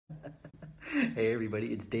Hey everybody,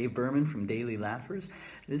 it's Dave Berman from Daily Laughers.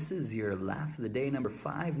 This is your Laugh of the Day number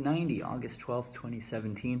 590, August 12th,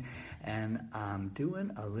 2017, and I'm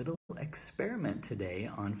doing a little experiment today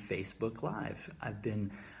on Facebook Live. I've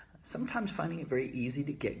been sometimes finding it very easy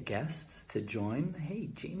to get guests to join. Hey,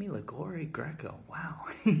 Jamie Lagore Greco, wow,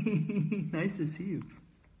 nice to see you.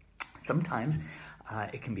 Sometimes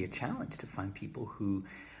it can be a challenge to find people who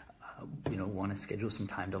want to schedule some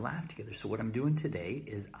time to laugh together. So what I'm doing today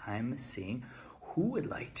is I'm seeing who would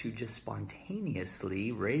like to just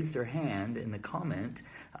spontaneously raise their hand in the comment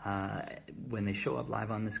when they show up live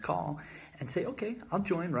on this call and say, okay, I'll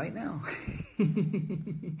join right now.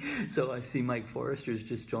 So I see Mike Forrester's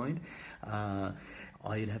just joined.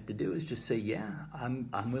 All you'd have to do is just say, yeah,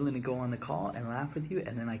 I'm willing to go on the call and laugh with you,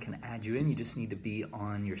 and then I can add you in. You just need to be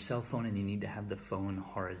on your cell phone, and you need to have the phone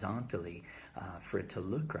horizontally for it to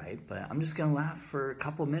look right. But I'm just going to laugh for a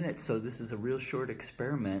couple minutes, so this is a real short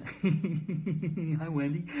experiment. Hi,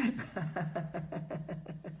 Wendy.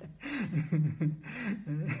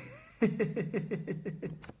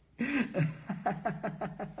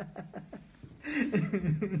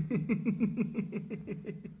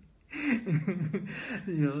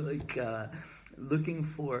 Looking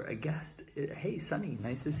for a guest. Hey, Sunny,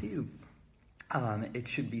 nice to see you. It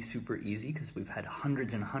should be super easy because we've had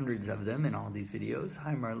hundreds and hundreds of them in all these videos.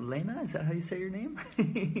 Hi, Marlena, is that how you say your name?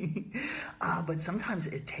 But sometimes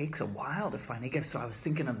it takes a while to find a guest. So I was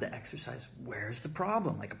thinking of the exercise, where's the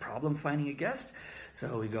problem? Like a problem finding a guest.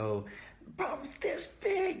 So we go, the problem's this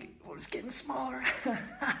big. Oh, it's getting smaller.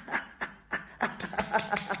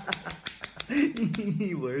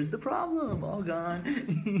 Where's the problem? All gone.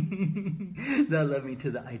 That led me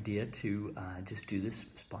to the idea to just do this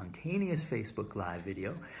spontaneous Facebook Live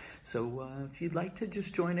video. So if you'd like to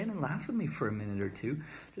just join in and laugh with me for a minute or two,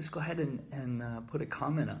 just go ahead and put a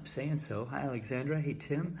comment up saying so. Hi, Alexandra. Hey,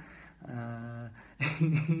 Tim.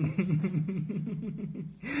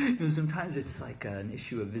 Sometimes it's like an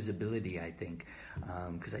issue of visibility, I think,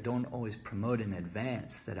 because I don't always promote in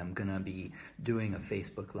advance that I'm gonna be doing a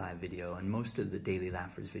Facebook Live video, and most of the Daily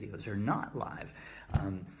Laughers videos are not live.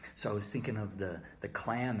 So I was thinking of the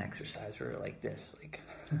clam exercise, where like this, like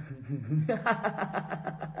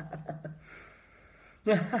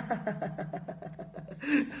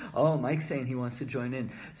Oh, Mike's saying he wants to join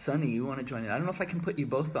in. Sonny, you want to join in? I don't know if I can put you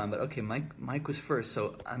both on, but okay, Mike was first,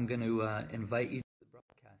 so I'm going to invite you to the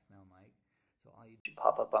broadcast now, Mike. So all you should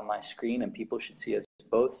pop up on my screen, and people should see us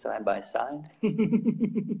both side by side.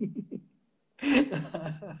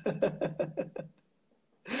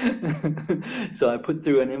 So I put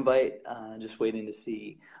through an invite, just waiting to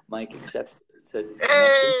see Mike accept. It says he's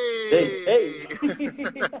connected. Hey!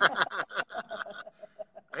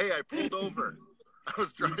 Hey, I pulled over. I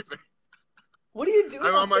was driving. What are you doing?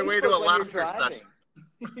 I'm on my way to a laughter session.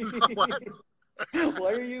 What?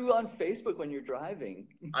 Why are you on Facebook when you're driving?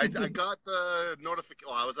 I got the notification.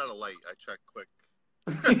 Oh, I was at a light. I checked quick.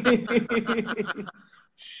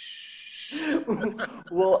 Shh.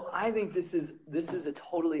 Well, I think this is a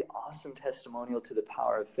totally awesome testimonial to the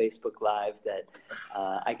power of Facebook Live, that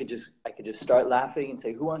I could just start laughing and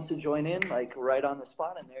say, who wants to join in, like right on the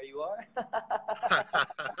spot, and there you are.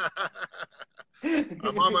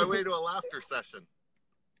 I'm on my way to a laughter session.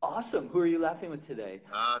 Awesome. Who are you laughing with today?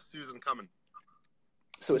 Susan Cummin.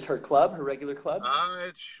 So it's her club, her regular club?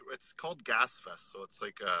 It's called Gas Fest. So it's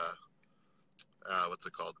like what's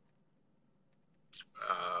it called?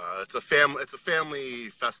 It's a family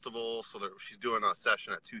festival. So she's doing a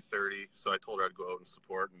session at 2:30. So I told her I'd go out and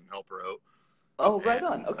support and help her out. Oh, right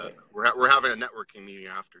on. Okay. We're having a networking meeting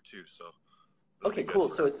after too. So. Okay, cool.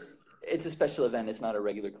 So it's a special event. It's not a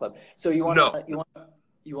regular club. So you want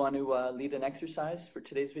to lead an exercise for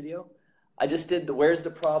today's video? I just did the where's the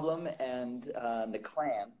problem and the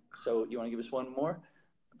clam. So you want to give us one more?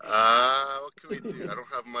 What can we do? I don't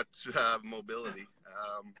have much mobility.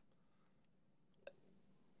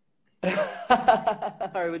 All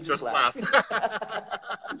right, we'll just laugh.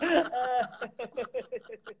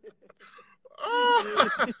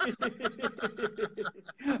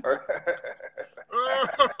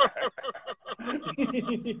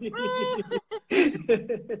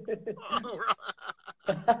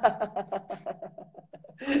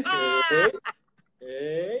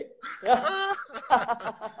 Hey. I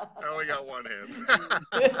only got one hand.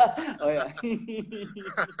 Oh yeah.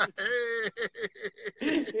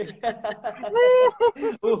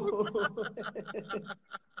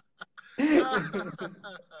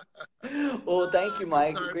 Well, thank you,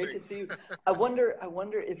 Mike. Great to see you. I wonder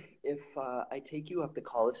if I take you up the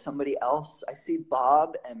call, if somebody else. I see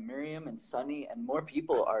Bob and Miriam and Sunny and more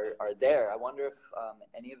people are there. I wonder if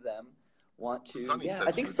any of them want to. Sunny Yeah, said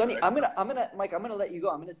I she think was Sunny. back. Mike. I'm gonna let you go.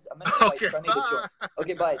 I'm gonna invite Okay, Sunny to bye. join.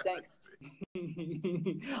 Okay, bye. Thanks.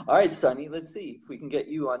 All right, Sunny. Let's see if we can get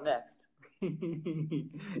you on next.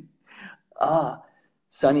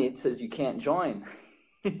 Sunny. It says you can't join.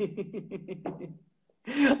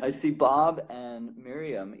 I see Bob and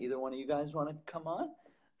Miriam. Either one of you guys want to come on?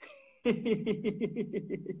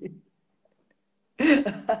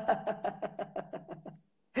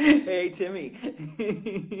 Hey, Timmy.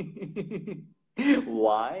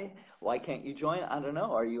 Why? Why can't you join? I don't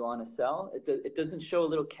know. Are you on a cell? It doesn't show a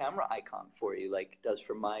little camera icon for you like it does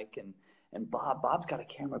for Mike and Bob. Bob's got a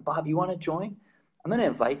camera. Bob, you want to join? I'm going to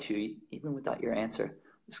invite you even without your answer.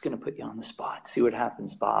 I'm just going to put you on the spot. See what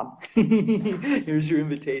happens, Bob. Here's your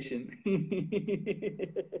invitation.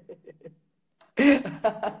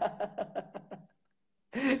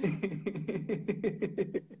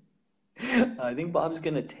 I think Bob's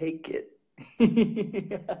going to take it.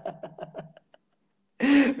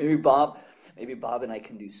 Maybe Bob and I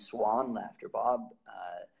can do swan laughter. Bob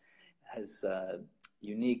has a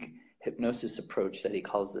unique hypnosis approach that he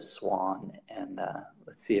calls the swan, and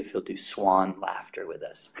let's see if he'll do swan laughter with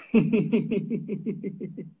us. I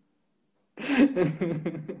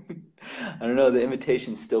don't know, the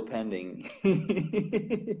invitation's still pending.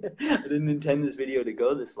 I didn't intend this video to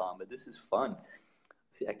go this long, but this is fun.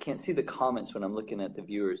 See, I can't see the comments when I'm looking at the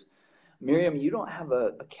viewers. Miriam, you don't have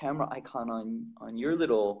a camera icon on your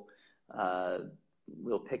little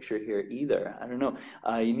picture here either. I don't know.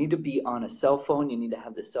 You need to be on a cell phone. You need to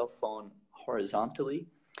have the cell phone horizontally,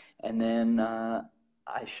 and then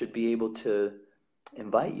I should be able to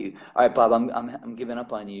invite you. All right, Bob, I'm giving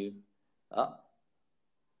up on you.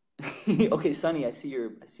 Okay, Sunny, I see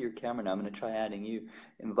your camera now. I'm going to try adding you.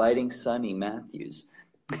 Inviting Sunny Matthews.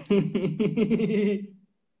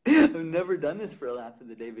 I've never done this for a Laugh of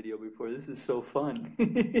the Day video before. This is so fun. Hey,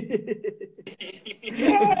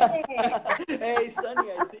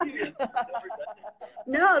 Sunny, I see you.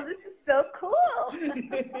 No, this is so cool.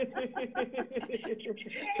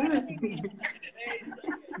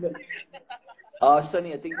 Oh,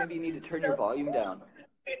 Sunny, I think maybe you need to turn your volume down.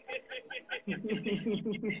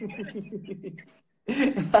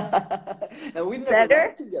 Now, we've never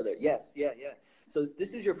laughed together. Yes, yeah. So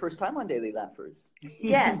this is your first time on Daily Laughers.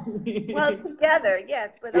 Yes. Well, together,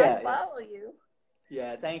 yes, but yeah, I follow you.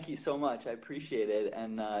 Yeah, thank you so much. I appreciate it.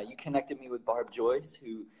 And you connected me with Barb Joyce,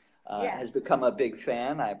 who has become a big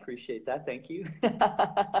fan. I appreciate that. Thank you.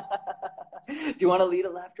 Do you want to lead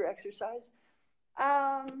a laughter exercise?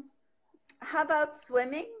 How about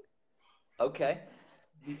swimming? Okay.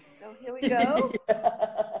 So here we go.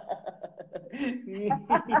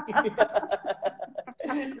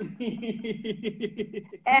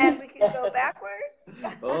 And we can go backwards.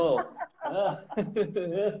 Oh.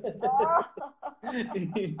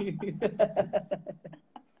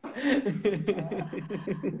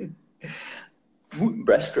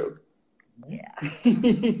 Breaststroke. Yeah.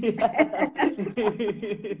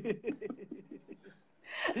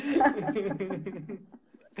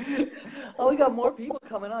 Oh, we got more people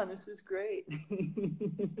coming on. This is great.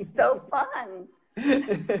 So fun.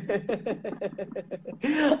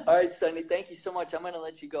 All right, Sunny, thank you so much. I'm going to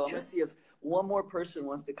let you go. I'm going to see if one more person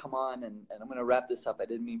wants to come on, and I'm going to wrap this up. I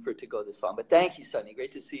didn't mean for it to go this long, but thank you, Sunny.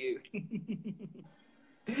 Great to see you.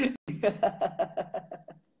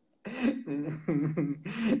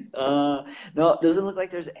 No, it doesn't look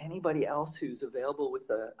like there's anybody else who's available with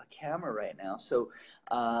a camera right now. So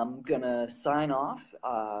I'm going to sign off.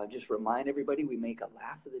 Just remind everybody we make a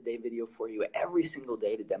Laugh of the Day video for you every single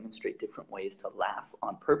day to demonstrate different ways to laugh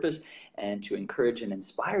on purpose and to encourage and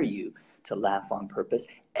inspire you to laugh on purpose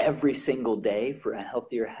every single day for a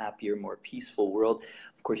healthier, happier, more peaceful world.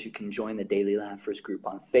 Of course, you can join the Daily Laughers group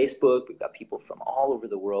on Facebook. We've got people from all over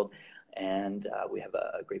the world. And we have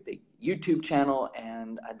a great big YouTube channel,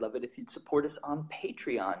 and I'd love it if you'd support us on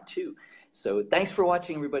Patreon too. So thanks for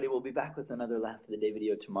watching, everybody. We'll be back with another Laugh of the Day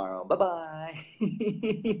video tomorrow. Bye-bye.